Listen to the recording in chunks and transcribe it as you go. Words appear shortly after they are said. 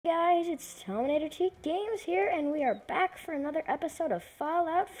guys, it's TominatorT Games here, and we are back for another episode of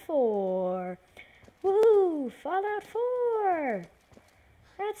Fallout 4. Woo! Fallout 4!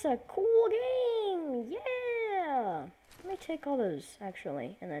 That's a cool game! Yeah! Let me take all those,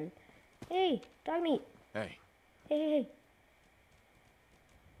 actually, and then... Hey, dog meat! Hey. Hey.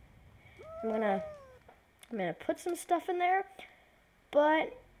 I'm gonna put some stuff in there,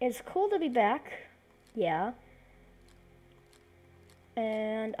 but it's cool to be back. Yeah.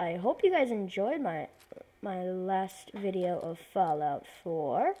 And I hope you guys enjoyed my last video of Fallout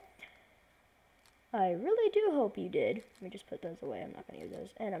 4. I really do hope you did. Let me just put those away. I'm not going to use those.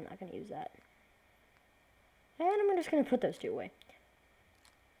 And I'm not going to use that. And I'm just going to put those two away.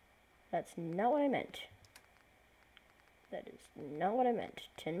 That's not what I meant. That is not what I meant.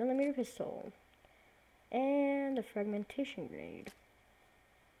 10mm pistol. And a fragmentation grenade.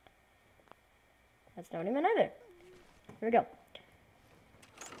 That's not what I meant either. Here we go.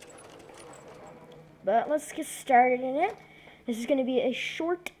 But let's get started in it. This is going to be a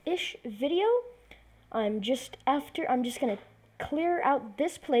short-ish video. I'm just going to clear out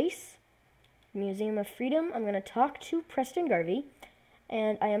this place, Museum of Freedom. I'm going to talk to Preston Garvey,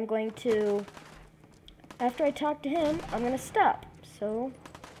 and I am going to, after I talk to him, I'm going to stop. So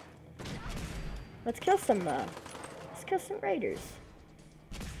let's kill some raiders.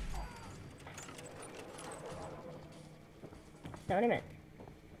 That's not what I meant.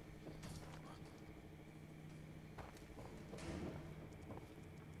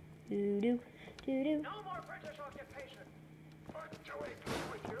 Do-do, do-do. No more British occupation. What do we do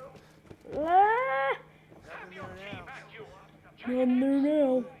with you? Ah! Have your key back, you. I'm there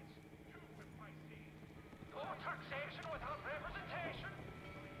now. No taxation without representation.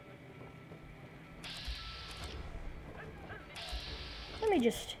 Let me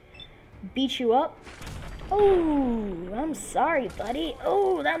just beat you up. Oh, I'm sorry, buddy.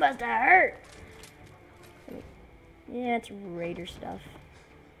 Oh, that must have hurt. Yeah, it's raider stuff.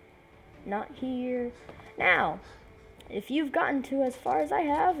 Not here. Now, if you've gotten to as far as I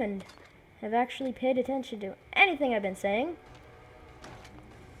have and have actually paid attention to anything I've been saying,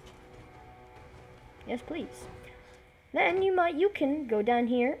 yes, please. Then you can go down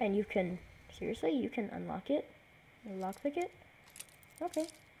here and you can unlock it. Lockpick it. Okay.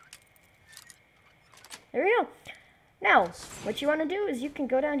 There we go. Now, what you want to do is you can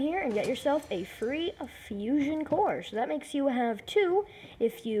go down here and get yourself a free fusion core. So that makes you have 2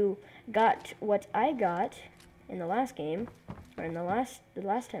 if you got what I got in the last game, or in the last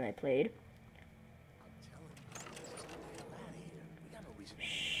time I played.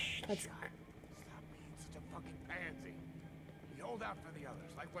 Shh, let's... Stop being such a fucking pansy. We hold out for the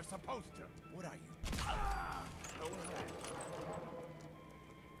others like we're supposed to. What are you?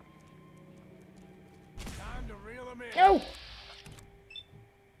 Time to reel them in. No!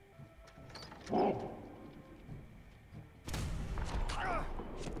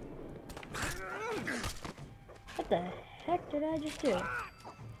 What the heck did I just do?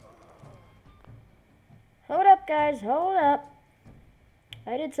 Hold up, guys, hold up.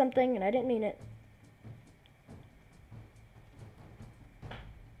 I did something and I didn't mean it.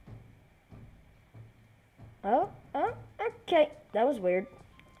 Oh, okay. That was weird.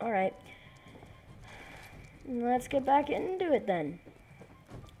 Alright. Let's get back into it then.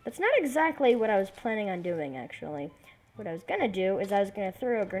 That's not exactly what I was planning on doing, actually. What I was gonna do is I was gonna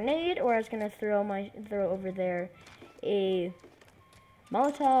throw a grenade, or I was gonna throw over there a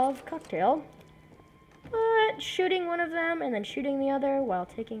Molotov cocktail. But shooting one of them and then shooting the other while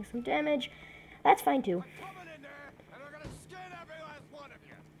taking some damage, that's fine too.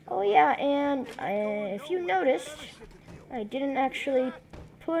 Oh yeah, and if you noticed, I didn't actually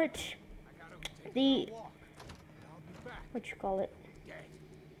put the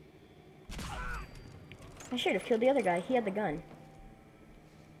I should have killed the other guy. He had the gun.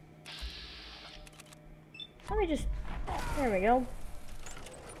 Let me just... There we go.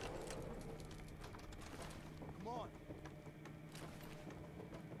 Come on.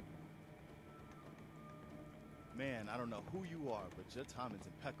 Man, I don't know who you are, but your timing's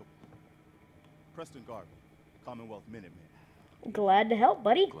impeccable. Preston Garvey, Commonwealth Minuteman. Glad to help,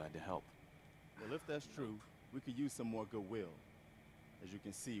 buddy. Glad to help. Well, if that's true, we could use some more goodwill. As you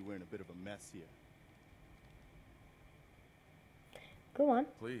can see, we're in a bit of a mess here. Go on.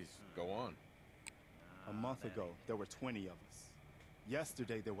 Please, go on. A month ago, there were 20 of us.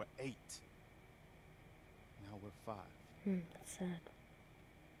 Yesterday, there were 8. Now we're 5. That's sad.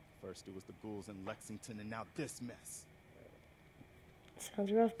 First, it was the ghouls in Lexington, and now this mess.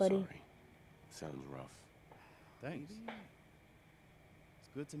 Sounds rough, buddy. Sorry. Sounds rough. Thanks. It's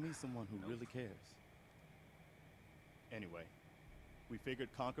good to meet someone who really cares. Anyway, We figured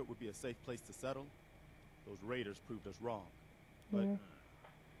Concord would be a safe place to settle. Those raiders proved us wrong. But,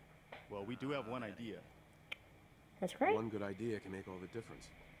 well, we do have one idea. That's great. One good idea can make all the difference.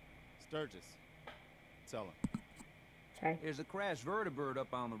 Sturgis, tell him. Sorry. There's a crashed vertibird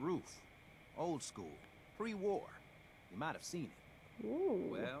up on the roof. Old school, pre-war. You might have seen it. Ooh.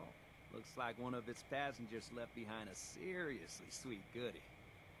 Well, looks like one of its passengers left behind a seriously sweet goodie.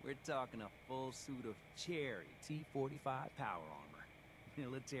 We're talking a full suit of cherry T-45 power armor.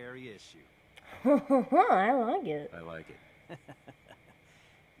 Military issue. I like it. I like it.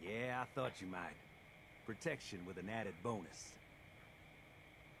 Yeah, I thought you might. Protection with an added bonus.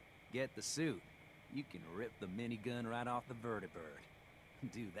 Get the suit. You can rip the minigun right off the vertibird.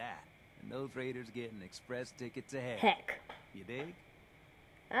 Do that, and those raiders get an express ticket to hell. Heck. You dig?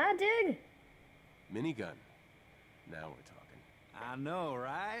 I dig. Minigun. Now we're talking. I know,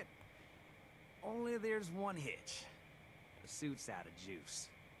 right? Only there's one hitch. The suit's out of juice.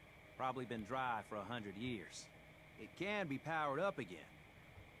 Probably been dry for 100 years. It can be powered up again,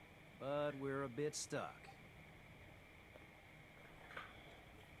 but we're a bit stuck.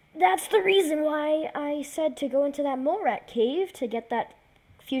 That's the reason why I said to go into that mole rat cave to get that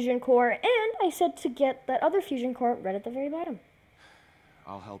fusion core, and I said to get that other fusion core right at the very bottom.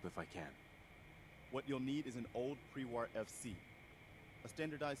 I'll help if I can. What you'll need is an old pre-war FC, a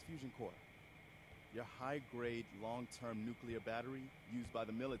standardized fusion core, your high-grade, long-term nuclear battery used by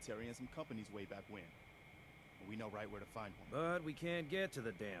the military and some companies way back when. We know right where to find one. But we can't get to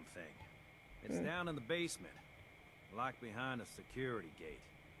the damn thing. It's down in the basement, locked behind a security gate.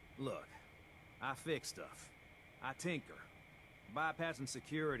 Look, I fix stuff. I tinker. Bypassing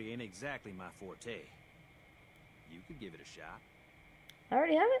security ain't exactly my forte. You could give it a shot. I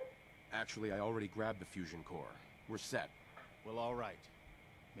already have it. Actually, I already grabbed the fusion core. We're set. Well, all right.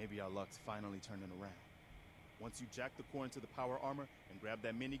 Maybe our luck's finally turning around. Once you jack the core into the power armor and grab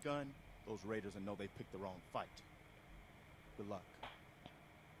that minigun, those raiders will know they picked the wrong fight. Good luck.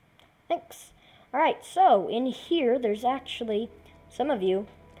 Thanks. Alright, so in here there's actually, some of you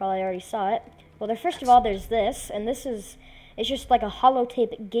probably already saw it. Well, first of all, there's this, and this is, it's just like a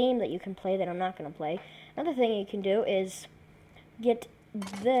holotape game that you can play that I'm not going to play. Another thing you can do is get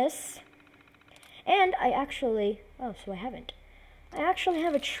this, and I actually, oh, so I haven't. I actually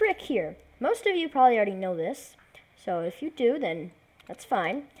have a trick here. Most of you probably already know this, so if you do, then that's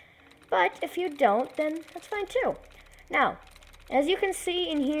fine. But if you don't, then that's fine too. Now, as you can see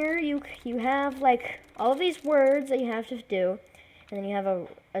in here, you have like all of these words that you have to do, and then you have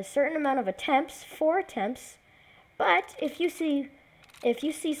a certain amount of attempts, 4 attempts. But if you see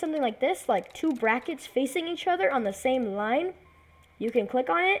something like this, like 2 brackets facing each other on the same line, you can click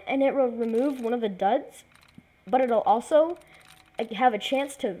on it and it will remove one of the duds, but it'll also have a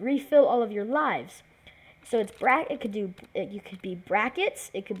chance to refill all of your lives. So it's it could be brackets,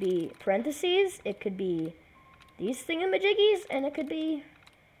 it could be parentheses, it could be these thingamajiggies, and it could be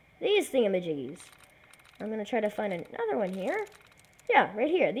these thingamajiggies. I'm gonna try to find another one here. Yeah, right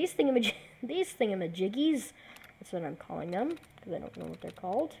here. These thingamajiggies. That's what I'm calling them, because I don't know what they're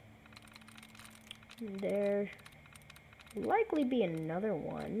called. There likely be another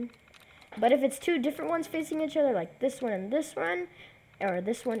one. But if it's 2 different ones facing each other, like this one and this one, or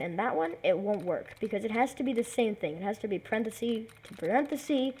this one and that one, it won't work, because it has to be the same thing. It has to be parenthesis to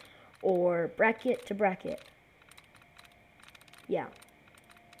parenthesis, or bracket to bracket. Yeah.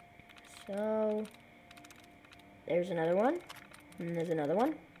 So, there's another one, and there's another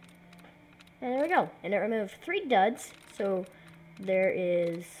one. And there we go. And it removed 3 duds, so there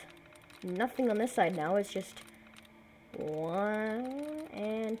is nothing on this side now. It's just 1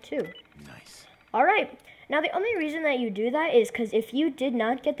 and 2. Nice. Alright, now the only reason that you do that is because if you did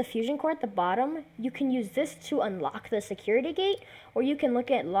not get the fusion core at the bottom, you can use this to unlock the security gate, or you can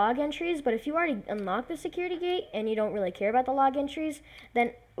look at log entries, but if you already unlocked the security gate and you don't really care about the log entries,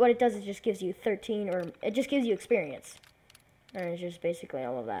 then what it does is just gives you 13, or it just gives you experience. And it's just basically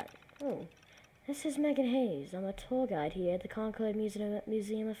all of that. Oh, this is Megan Hayes. I'm a tour guide here at the Concord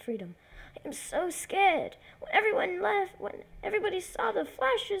Museum of Freedom. I am so scared. When everyone left, when everybody saw the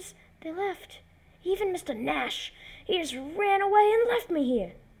flashes, they left. Even Mr. Nash, he just ran away and left me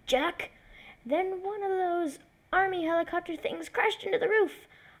here. Jack. Then one of those army helicopter things crashed into the roof.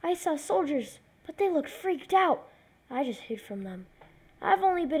 I saw soldiers, but they looked freaked out. I just hid from them. I've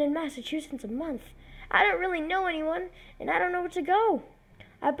only been in Massachusetts a month. I don't really know anyone, and I don't know where to go.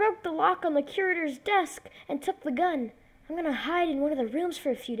 I broke the lock on the curator's desk and took the gun. I'm gonna hide in one of the rooms for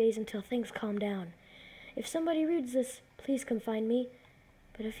a few days until things calm down. If somebody reads this, please come find me.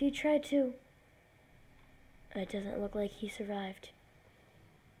 But if you try to... It doesn't look like he survived.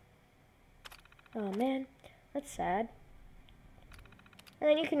 Oh man, that's sad. And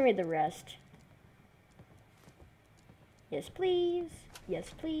then you can read the rest. Yes, please.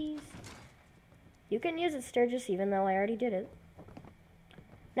 Yes, please. You can use it, Sturgis, even though I already did it.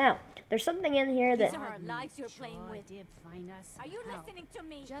 Now, there's something in here that... These are our lives you're playing with. Did find us Are you help. listening to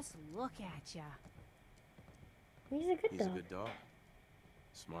me? Just look at ya. He's a good He's dog. a good dog.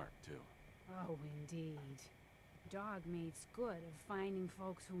 Smart, too. Oh, indeed. Dog mate's good at finding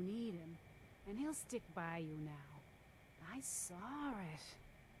folks who need him, and he'll stick by you now. I saw it.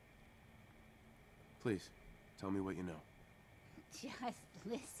 Please, tell me what you know. Just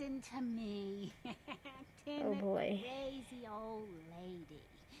listen to me. Oh, boy. Crazy old lady.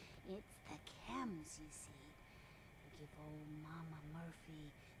 It's the chems, you see. Give old Mama Murphy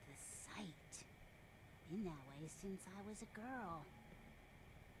the sight. Been that way since I was a girl.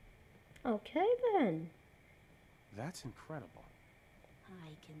 Okay, then. That's incredible. I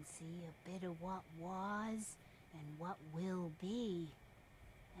can see a bit of what was and what will be.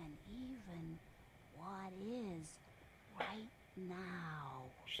 And even what is right now.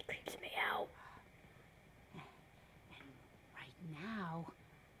 She creeps me out. And right now,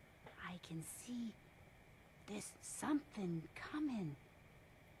 I can see there's something coming.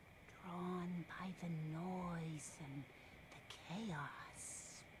 Drawn by the noise and the chaos.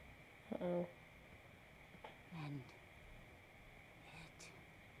 Uh-oh. And it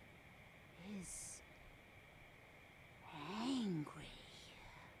is angry.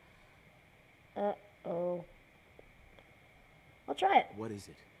 Uh-oh. I'll try it. What is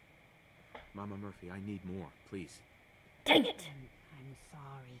it? Mama Murphy, I need more, please. Dang it! I'm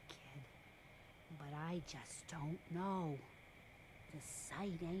sorry, kid, but I just don't know. The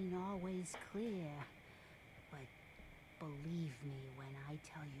sight ain't always clear, but believe me when I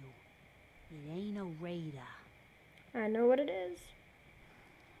tell you, it ain't a raider. I know what it is.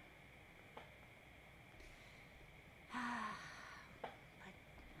 But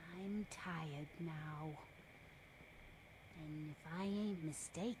I'm tired now. And if I ain't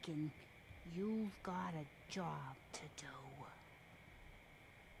mistaken, you've got a job to do.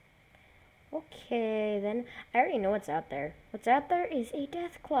 Okay, then. I already know what's out there. What's out there is a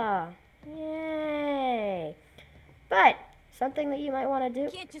death claw. Yay! But, something that you might want to You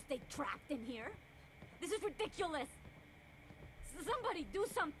do... can't just stay trapped in here. This is ridiculous. Somebody do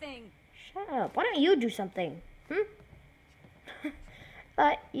something. Shut up. Why don't you do something?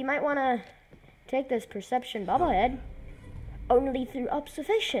 But, you might want to take this perception bobblehead. Only through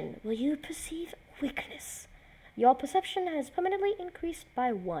observation will you perceive weakness. Your perception has permanently increased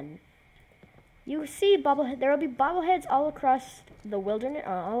by 1. You see bobblehead. There will be bobbleheads all across the wilderness,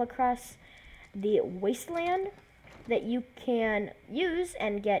 all across the wasteland that you can use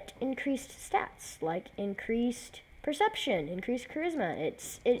and get increased stats, like increased perception, increased charisma.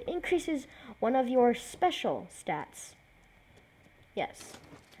 It increases one of your special stats. Yes.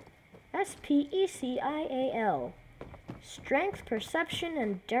 SPECIAL. Strength, perception,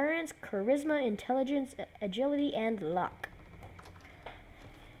 endurance, charisma, intelligence, agility, and luck.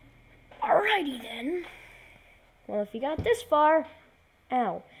 Alrighty then. Well, if you got this far,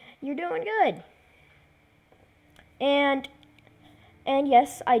 ow, you're doing good. And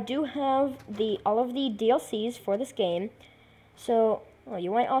yes, I do have all of the DLCs for this game. So, well,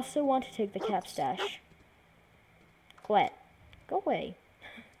 you might also want to take the cap stash. What? Go away.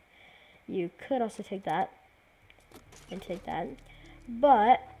 You could also take that. And take that.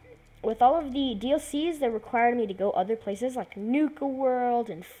 But with all of the DLCs that required me to go other places like Nuka World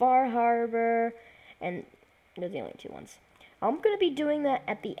and Far Harbor, and those are the only 2 ones. I'm going to be doing that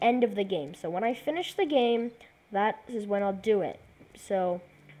at the end of the game. So when I finish the game, that is when I'll do it. So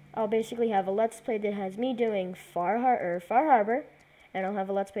I'll basically have a Let's Play that has me doing Far Harbor, and I'll have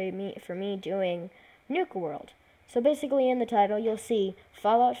a Let's Play for me doing Nuka World. So basically in the title, you'll see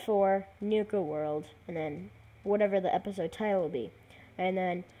Fallout 4, Nuka World, and then whatever the episode title will be. And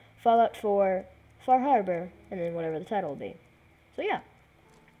then Fallout 4, Far Harbor, and then whatever the title will be. So yeah.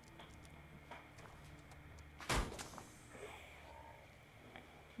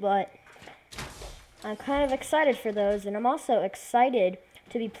 But I'm kind of excited for those, and I'm also excited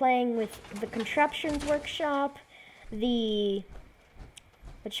to be playing with the Contraptions Workshop, the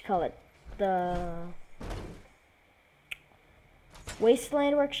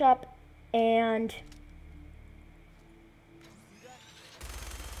Wasteland Workshop, and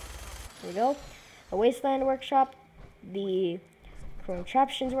there we go. The Wasteland Workshop, the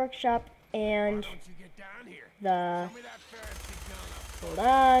Contraptions Workshop, and the... Hold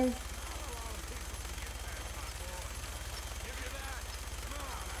on.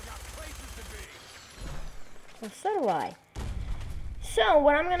 Well, so do I. So,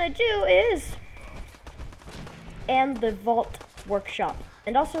 what I'm gonna do is... And the Vault Workshop.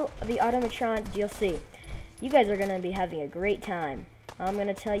 And also the Automatron DLC. You guys are gonna be having a great time. I'm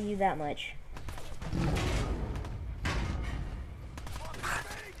gonna tell you that much.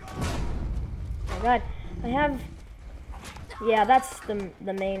 Oh my god, I have... Yeah, that's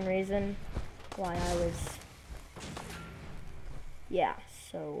the main reason why I was... Yeah,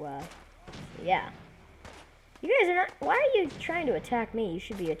 so, yeah. You guys are not... Why are you trying to attack me? You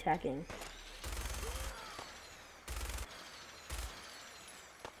should be attacking...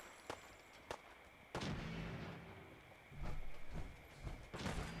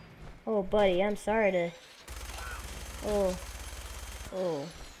 Oh, buddy, I'm sorry to... Oh. Oh.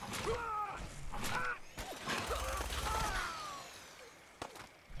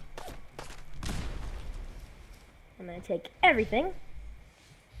 I'm gonna take everything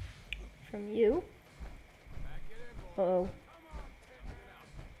from you. Uh-oh.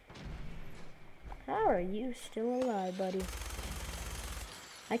 How are you still alive, buddy?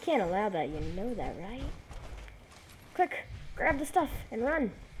 I can't allow that, you know that, right? Quick, grab the stuff and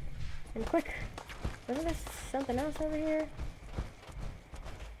run. And quick. Wasn't there something else over here?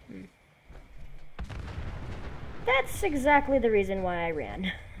 That's exactly the reason why I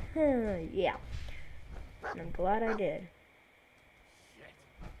ran. Yeah. And I'm glad I did.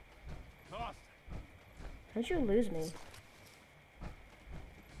 Don't you lose me.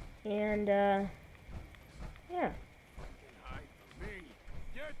 And, yeah.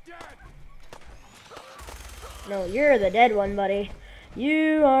 No, you're the dead one, buddy.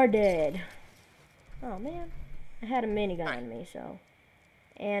 You are dead. Oh, man. I had a minigun on me, so.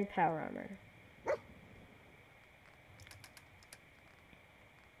 And power armor.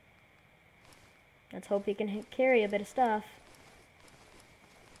 Let's hope he can carry a bit of stuff.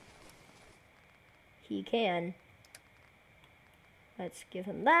 He can. Let's give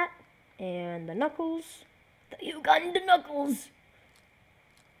him that. And the knuckles. The Uganda knuckles!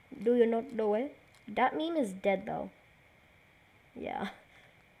 Do you not know it? That meme is dead, though. Yeah.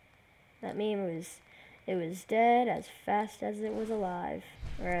 That meme was... It was dead as fast as it was alive.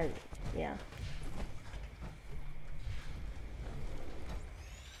 Or, yeah.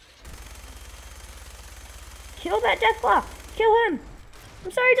 Kill that Deathclaw! Kill him!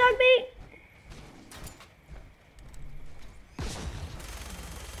 I'm sorry, dog meat!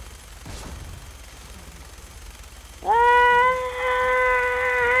 Ah!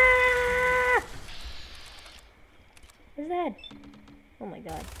 Where's the head? Oh my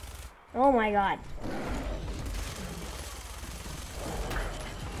god. Oh my god.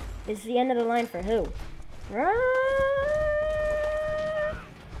 It's the end of the line for who? Run!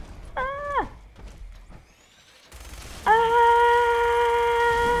 Ah! I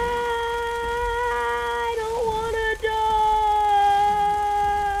don't wanna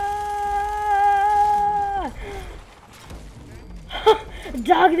die!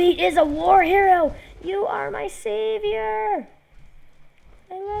 Dogmeat is a war hero! You are my savior!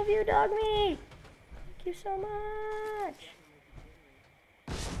 I love you, Dogmeat! Thank you so much!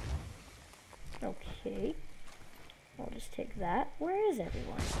 Okay. I'll just take that. Where is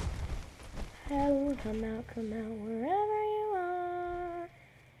everyone? Hello, come out, wherever you are.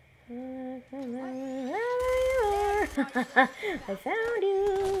 Come out, wherever you are. I found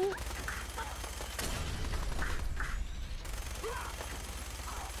you.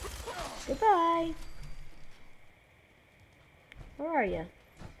 Goodbye. Where are you?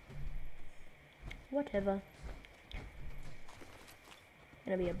 Whatever.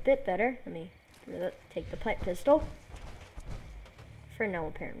 Gonna be a bit better. Let me take the pipe pistol. For no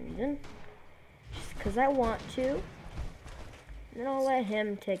apparent reason. Just because I want to. And then I'll let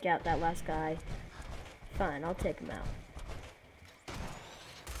him take out that last guy. Fine, I'll take him out.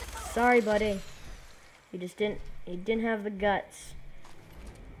 Sorry, buddy. You didn't have the guts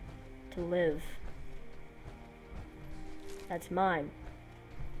to live. That's mine.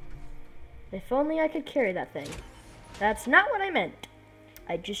 If only I could carry that thing. That's not what I meant.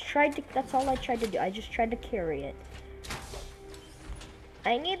 I just tried to, that's all I tried to do. I just tried to carry it.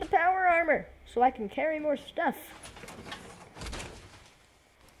 I need the power armor so I can carry more stuff.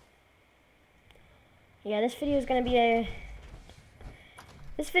 Yeah, this video is going to be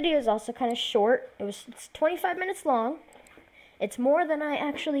this video is also kind of short. It's 25 minutes long. It's more than I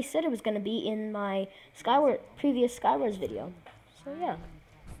actually said it was going to be in my previous Skywars video. So yeah.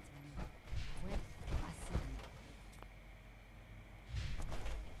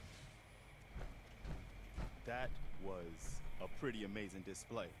 That was a pretty amazing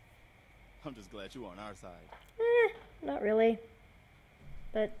display. I'm just glad you're on our side. Not really.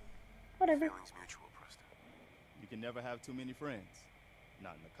 But, whatever. Feelings mutual, Preston. You can never have too many friends.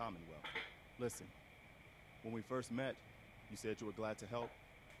 Not in the Commonwealth. Listen, when we first met, you said you were glad to help.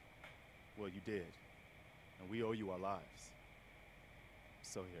 Well, you did. And we owe you our lives.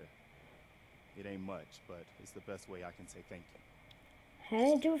 So here. It ain't much, but it's the best way I can say thank you. I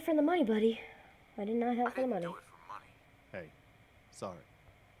didn't do it for the money, buddy. I did not help for the money. Do it for money. Hey, sorry.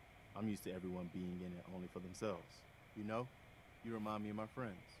 I'm used to everyone being in it only for themselves. You know? You remind me of my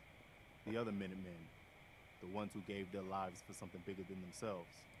friends. The other Minutemen. The ones who gave their lives for something bigger than themselves.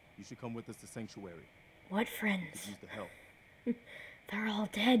 You should come with us to Sanctuary. What You friends? could use the help. They're all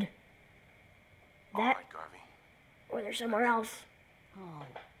dead. All That, right, Garvey. or they're somewhere else. Oh,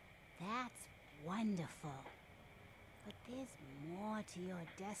 that's wonderful. But there's more to your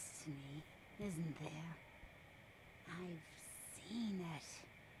destiny, isn't there? I've seen it.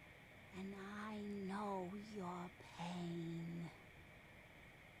 And I know your pain.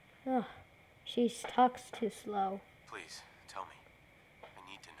 Oh, she talks too slow. Please, tell me.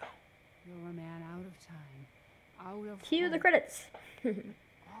 I need to know. You're a man out of time, out of Cue the hope. credits.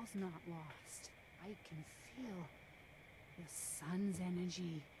 All's not lost. I can feel the sun's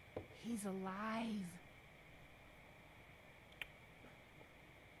energy. He's alive.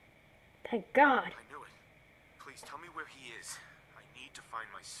 Thank God. I knew it. Please tell me where he is. I need to find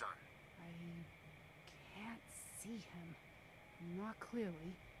my son. I can't see him, not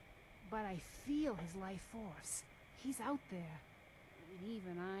clearly, but I feel his life force. He's out there. And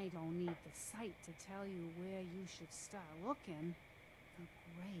even I don't need the sight to tell you where you should start looking. The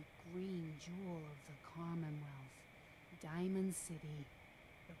great green jewel of the Commonwealth. Diamond City.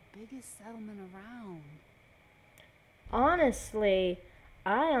 The biggest settlement around. Honestly,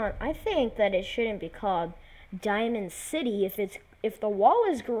 I think that it shouldn't be called Diamond City. If the wall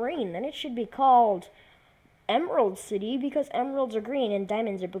is green, then it should be called Emerald City because emeralds are green and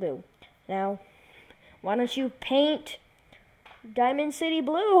diamonds are blue. Now, why don't you paint Diamond City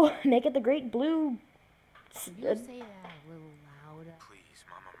blue? Make it the great blue. Could you say that a little louder? Please,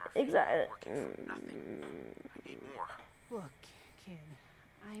 Mama Murphy. Exactly. I'm working for nothing. I need more. Look, kid,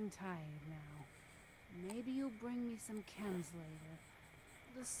 I'm tired now. Maybe you'll bring me some chems later.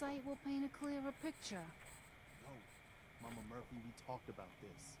 The sight will paint a clearer picture. No, Mama Murphy, we talked about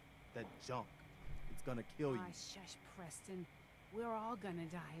this. That junk. It's gonna kill you. Ah, shush, Preston. We're all gonna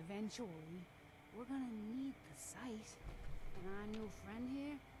die eventually. We're gonna need the sight. And our new friend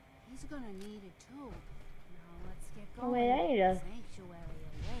here, he's gonna need it too. Now let's get Oh, going. wait, I need to- Sanctuary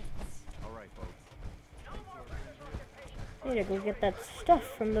awaits. All right, folks. I need to go get that stuff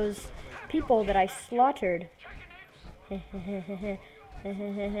from those people that I slaughtered.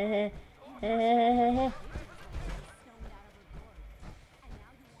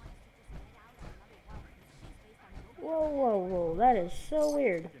 Whoa, whoa, whoa, that is so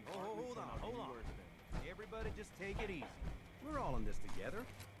weird. Hold on. Everybody just take it easy. We're all in this together,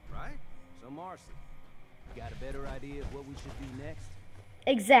 right? So Marcy, you got a better idea of what we should do next?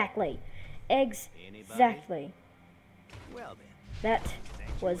 Exactly. Exactly. Well then, That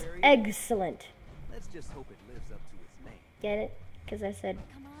was Sanctuary. excellent. Let's just hope it lives up to its name. Get it? Because I said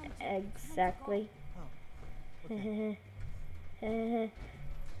Come on. exactly. Oh,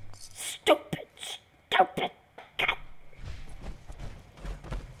 Stupid, stupid. God.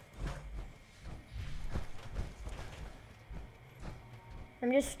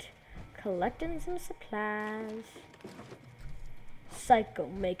 I'm just collecting some supplies. Psycho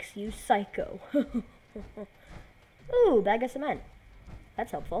makes you psycho. Ooh, bag of cement.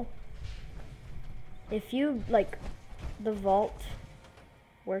 That's helpful. If you like the vault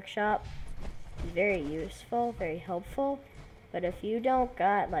workshop, is very useful, very helpful. But if you don't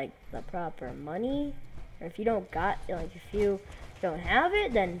got like the proper money, or if you don't got like if you don't have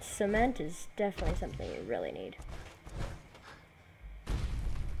it, then cement is definitely something you really need.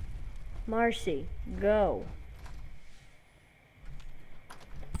 Marcy, go.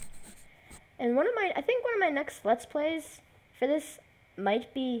 And I think one of my next Let's Plays for this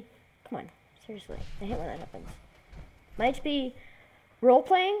might be, come on, seriously, I hate when that happens. Might be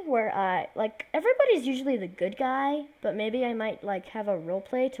role-playing, where like, everybody's usually the good guy, but maybe I might, like, have a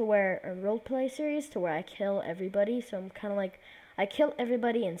role-play series to where I kill everybody, so I'm kind of like, I kill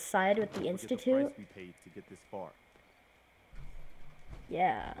everybody inside with the Look at the Institute. price we paid to get this far.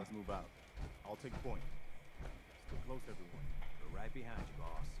 Yeah. Let's move out. I'll take point. Stay close, everyone. we're right behind you,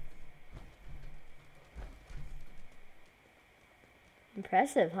 boss.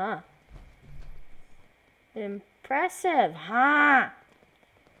 Impressive, huh? Impressive, huh?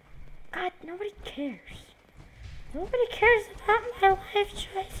 God, nobody cares. Nobody cares about my life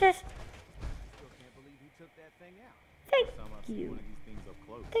choices. Still can't believe he took that thing out. Thank First time I've seen you. one of these things up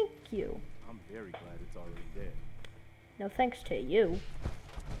close. Thank you. I'm very glad it's already dead. No thanks to you.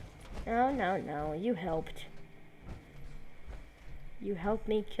 No, no, no. You helped. You helped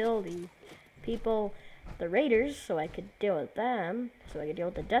me kill the people, the raiders, so I could deal with them, so I could deal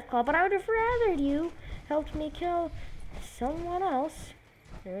with the death claw, but I would have rathered you helped me kill someone else.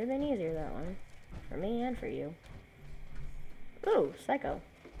 It would have been easier that one. For me and for you. Ooh, psycho.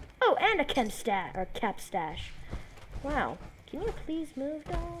 Oh, and a chem stat, or cap stash. Wow. Can you please move,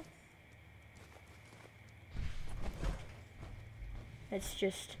 doll? Let's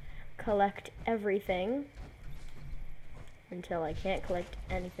just collect everything until I can't collect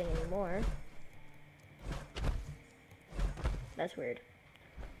anything anymore. That's weird.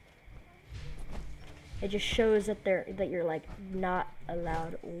 It just shows that you're like not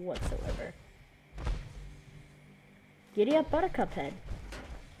allowed whatsoever. Giddy up, Buttercup Head.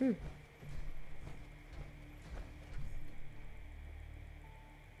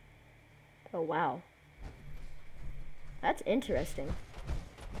 Oh wow. That's interesting.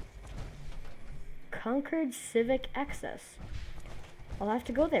 Conquered Civic Access. I'll have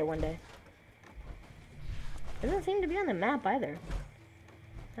to go there one day. Doesn't seem to be on the map either.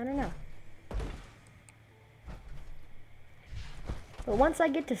 I don't know. But once I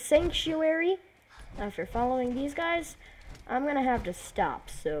get to Sanctuary, after following these guys, I'm gonna have to stop,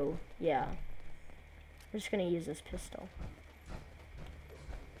 so yeah. I'm just gonna use this pistol.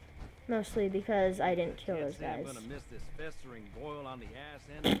 Mostly because I didn't kill those guys. I'm gonna miss this festering boil on the ass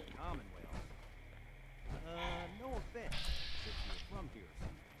end of the Commonwealth. No offense, if you're from here.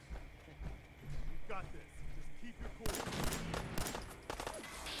 You've got this. Just keep your cool.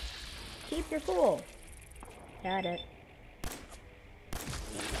 Keep your cool. Got it.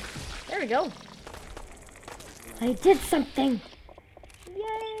 There we go. I did something.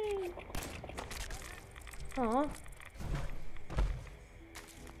 Yay. Aw.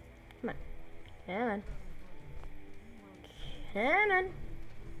 Come on. Cannon. Cannon.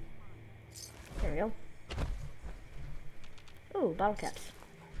 There we go. Ooh, bottle caps.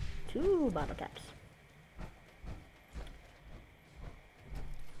 2 bottle caps.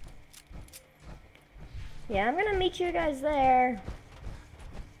 Yeah, I'm gonna meet you guys there.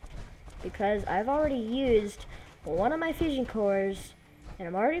 Because I've already used one of my fusion cores. And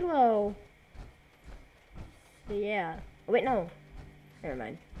I'm already low. So yeah. Oh, wait, no. Never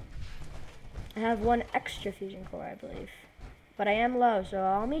mind. I have 1 extra fusion core, I believe. But I am low, so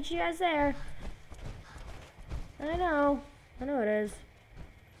I'll meet you guys there. I know it is.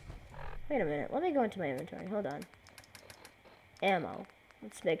 Wait a minute, let me go into my inventory, hold on. Ammo,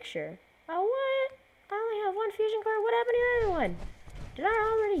 let's make sure. Oh, what? I only have 1 fusion core, what happened to the other one? Did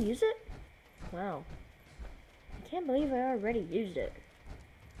I already use it? Wow. I can't believe I already used it.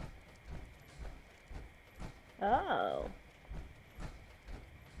 Oh.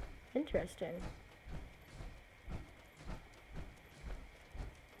 Interesting.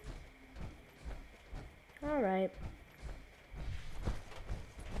 Alright.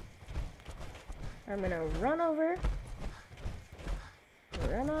 I'm gonna run on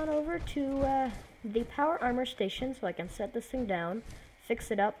over to the power armor station so I can set this thing down, fix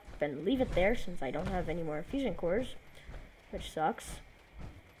it up, and leave it there since I don't have any more fusion cores, which sucks.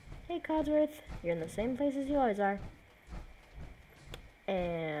 Hey Codsworth, you're in the same place as you always are.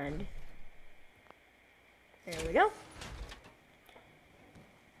 And there we go.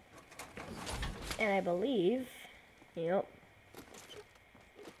 And I believe, yep.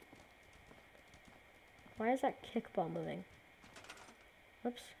 Why is that kickball moving?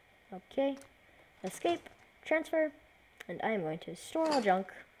 Whoops. Okay. Escape, transfer, and I am going to store all junk.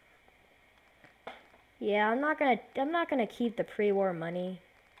 Yeah, I'm not gonna keep the pre-war money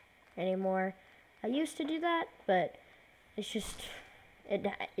anymore. I used to do that, but it's just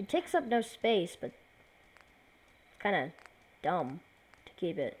it takes up no space, but it's kind of dumb to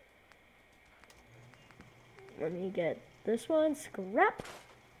keep it. Let me get this one. Scrap.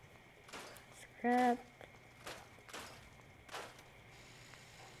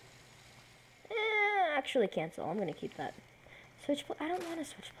 Actually cancel. I'm gonna keep that. Switchblade. I don't want a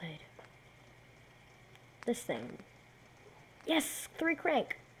switchblade. This thing. Yes, 3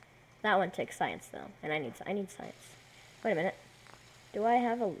 crank. That one takes science though, and I need science. Wait a minute. Do I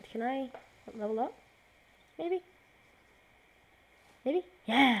have a? Can I level up? Maybe. Maybe.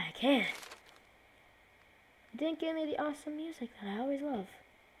 Yeah, I can. It didn't give me the awesome music that I always love.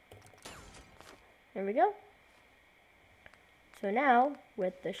 There we go. So now,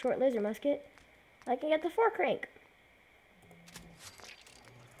 with the short laser musket, I can get the 4 crank.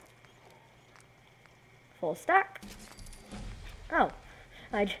 Full stack. Oh,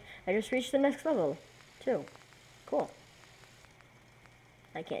 I just reached the next level, too. Cool.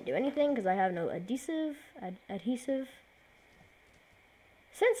 I can't do anything because I have no adhesive.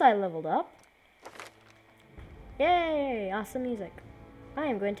 Since I leveled up. Yay! Awesome music. I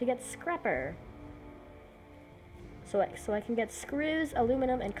am going to get scrapper. So I can get screws,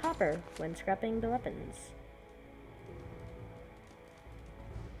 aluminum, and copper when scrapping the weapons.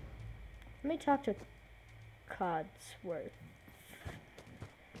 Let me talk to Codsworth.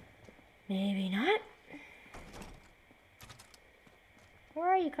 Maybe not. Where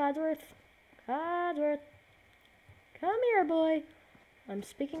are you, Codsworth? Codsworth. Come here, boy. I'm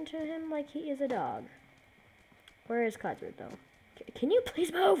speaking to him like he is a dog. Where is Codsworth, though? Can you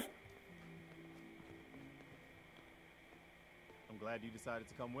please move? I'm glad you decided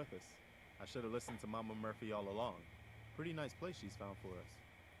to come with us. I should have listened to Mama Murphy all along. Pretty nice place she's found for us.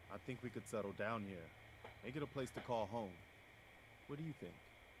 I think we could settle down here. Make it a place to call home. What do you think?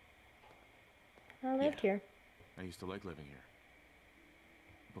 I lived here. I used to like living here.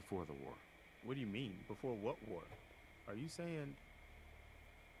 Before the war. What do you mean? Before what war? Are you saying...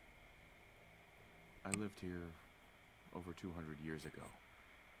 I lived here over 200 years ago.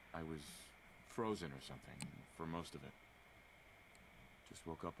 I was frozen or something for most of it. Just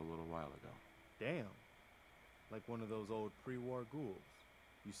woke up a little while ago. Damn. Like one of those old pre-war ghouls.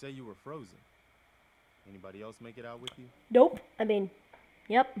 You say you were frozen. Anybody else make it out with you? Nope. I mean,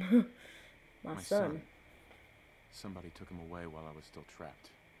 yep. My son. Somebody took him away while I was still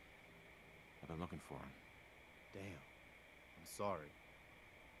trapped. I've been looking for him. Damn. I'm sorry.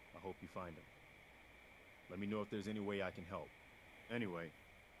 I hope you find him. Let me know if there's any way I can help. Anyway,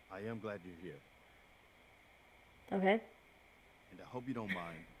 I am glad you're here. Okay. And I hope you don't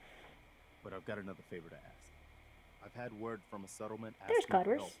mind, but I've got another favor to ask. I've had word from a settlement asking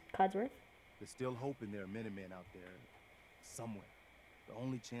for help. Codsworth. There's still hope in there are Minutemen out there somewhere. The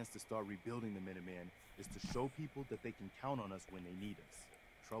only chance to start rebuilding the Minutemen is to show people that they can count on us when they need us.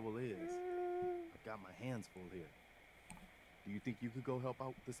 Trouble is, I've got my hands full here. Do you think you could go help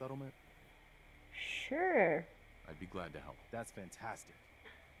out the settlement? Sure. I'd be glad to help. That's fantastic.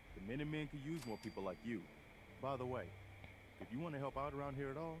 The Minutemen could use more people like you. By the way, if you want to help out around here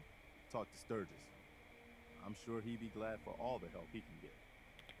at all, talk to Sturgis. I'm sure he'd be glad for all the help he can get.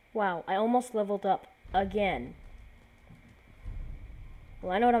 Wow, I almost leveled up again.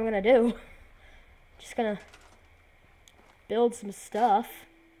 Well, I know what I'm gonna do. Just gonna build some stuff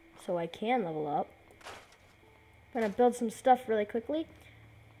so I can level up. I'm gonna build some stuff really quickly.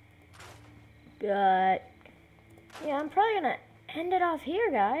 But yeah, I'm probably gonna end it off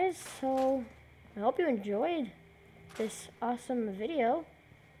here, guys. So I hope you enjoyed this awesome video.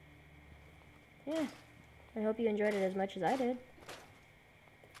 Yeah, I hope you enjoyed it as much as I did.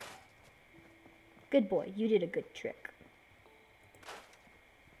 Good boy, you did a good trick.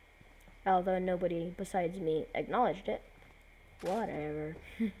 Although nobody besides me acknowledged it. Whatever.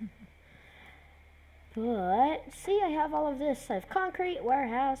 But, see, I have all of this. I have concrete,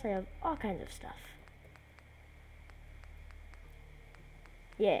 warehouse, I have all kinds of stuff.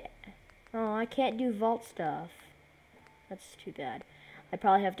 Yeah. Oh, I can't do vault stuff. That's too bad. I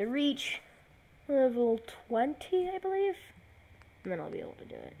probably have to reach level 20, I believe. And then I'll be able to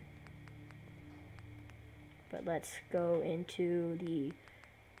do it. But let's go into the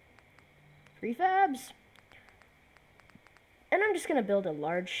prefabs. And I'm just going to build a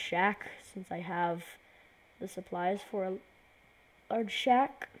large shack since I have the supplies for a large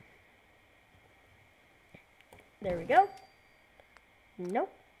shack. There we go.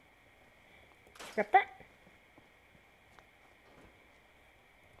 Nope. Scrap that.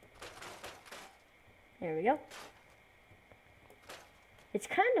 There we go. It's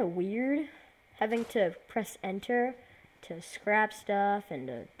kind of weird having to press enter to scrap stuff and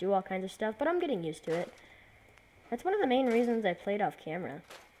to do all kinds of stuff, but I'm getting used to it. That's one of the main reasons I played off camera,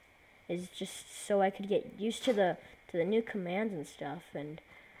 is just so I could get used to the new commands and stuff. And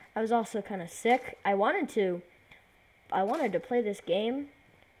I was also kind of sick. I wanted to play this game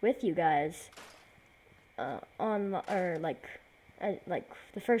with you guys like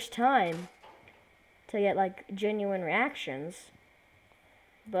the first time to get like genuine reactions,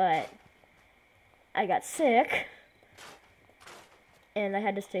 but I got sick and I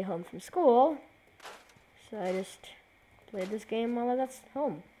had to stay home from school, so I just played this game while I was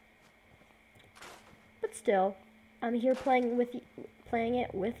home. But still, I'm here playing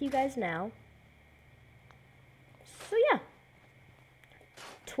it with you guys now. So yeah,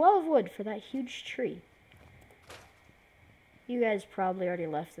 12 wood for that huge tree. You guys probably already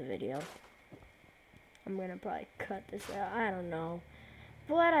left the video. I'm gonna probably cut this out. I don't know.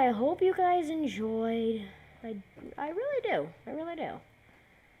 But I hope you guys enjoyed. I really do. I really do.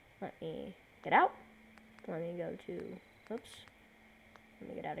 Let me get out. Let me go to, oops. Let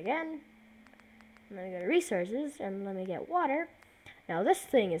me get out again. Let me go to resources, and let me get water. Now this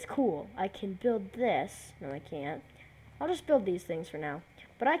thing is cool. I can build this. No, I can't. I'll just build these things for now.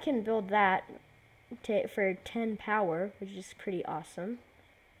 But I can build that for 10 power, which is pretty awesome.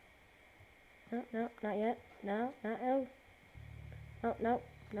 No, no, not yet. No, not oh. Oh, no,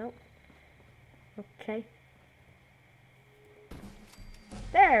 no. Okay.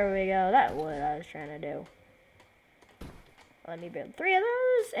 There we go. That's what I was trying to do. Let me build 3 of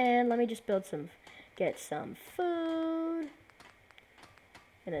those, and let me just build get some food.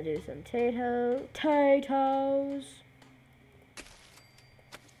 Gonna do some potatoes.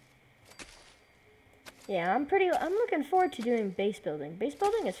 Yeah, I'm looking forward to doing base building. Base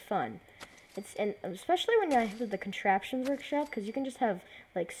building is fun. And especially when I have the contraptions workshop, because you can just have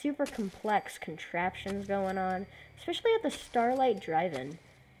like super complex contraptions going on, especially at the Starlight Drive-In.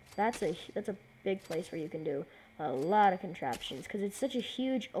 That's a big place where you can do a lot of contraptions because it's such a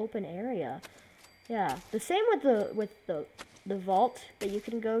huge open area. Yeah, the same with the vault that you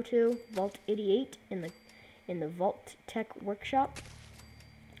can go to, Vault 88 in the Vault Tech workshop.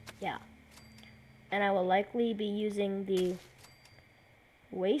 Yeah, and I will likely be using the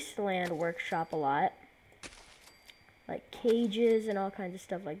Wasteland workshop a lot, like cages and all kinds of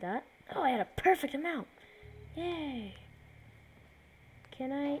stuff like that. Oh, I had a perfect amount. Yay.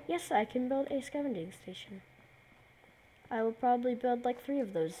 Can I? Yes, I can build a scavenging station. I will probably build like 3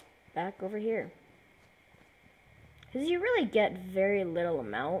 of those back over here. Because you really get very little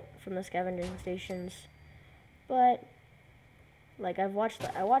amount from the scavenging stations. But, like I watched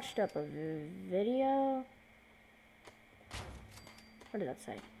up a video. What did that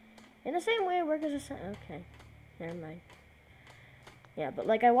say? In the same way, work as a... Okay, never mind. Yeah, but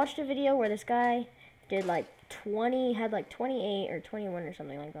like I watched a video where this guy did like 20, had like 28 or 21 or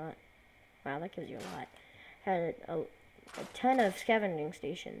something like that. Wow, that gives you a lot. Had a ton of scavenging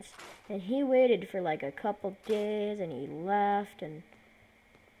stations. And he waited for like a couple days and he left and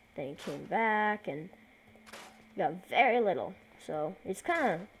then he came back and got very little. So it's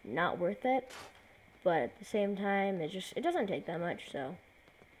kind of not worth it. But at the same time, it doesn't take that much, so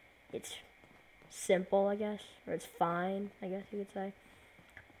it's simple, I guess, or it's fine, I guess you could say.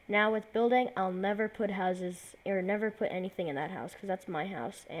 Now with building, I'll never put houses, or never put anything in that house, because that's my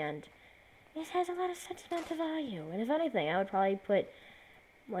house, and it has a lot of sentimental value. And if anything, I would probably put,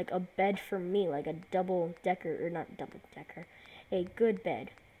 like, a bed for me, like a double-decker, or not double-decker, a good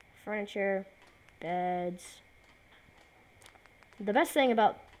bed. Furniture, beds. The best thing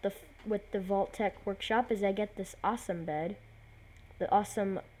about with the Vault Tech workshop is I get this awesome bed. The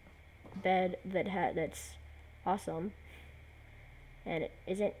awesome bed that's awesome. And it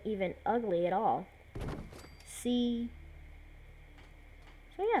isn't even ugly at all. See?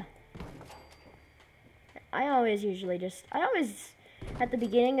 So yeah. I always, at the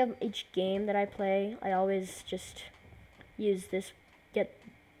beginning of each game that I play, I always just use this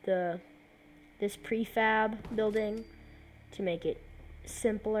prefab building to make it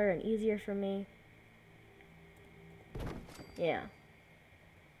simpler and easier for me. Yeah.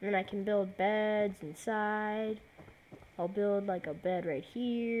 And then I can build beds inside. I'll build like a bed right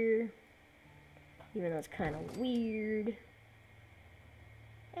here, even though it's kind of weird.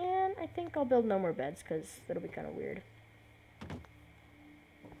 And I think I'll build no more beds because that'll be kind of weird.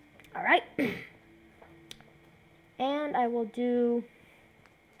 Alright. And I will do...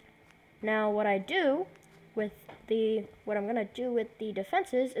 Now what I'm going to do with the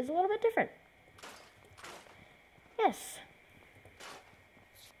defenses is a little bit different. Yes.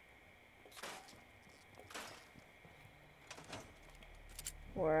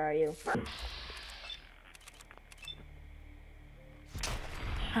 Where are you?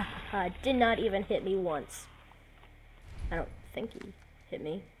 Ha, did not even hit me once. I don't think he hit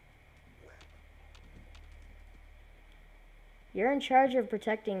me. You're in charge of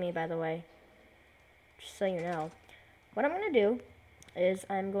protecting me, by the way. Just so you know. What I'm going to do is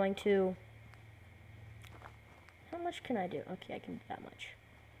I'm going to... How much can I do? Okay, I can do that much.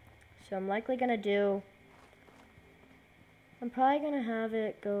 So I'm likely going to do... I'm probably going to have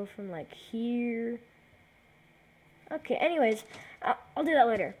it go from like here. Okay, anyways, I'll do that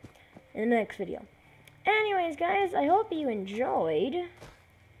later in the next video. Anyways, guys, I hope you enjoyed.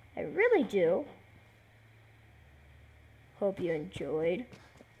 I really do. Hope you enjoyed.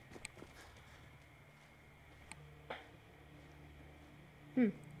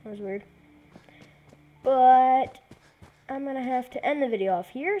 That was weird. But I'm going to have to end the video off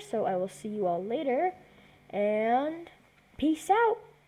here, so I will see you all later. And peace out.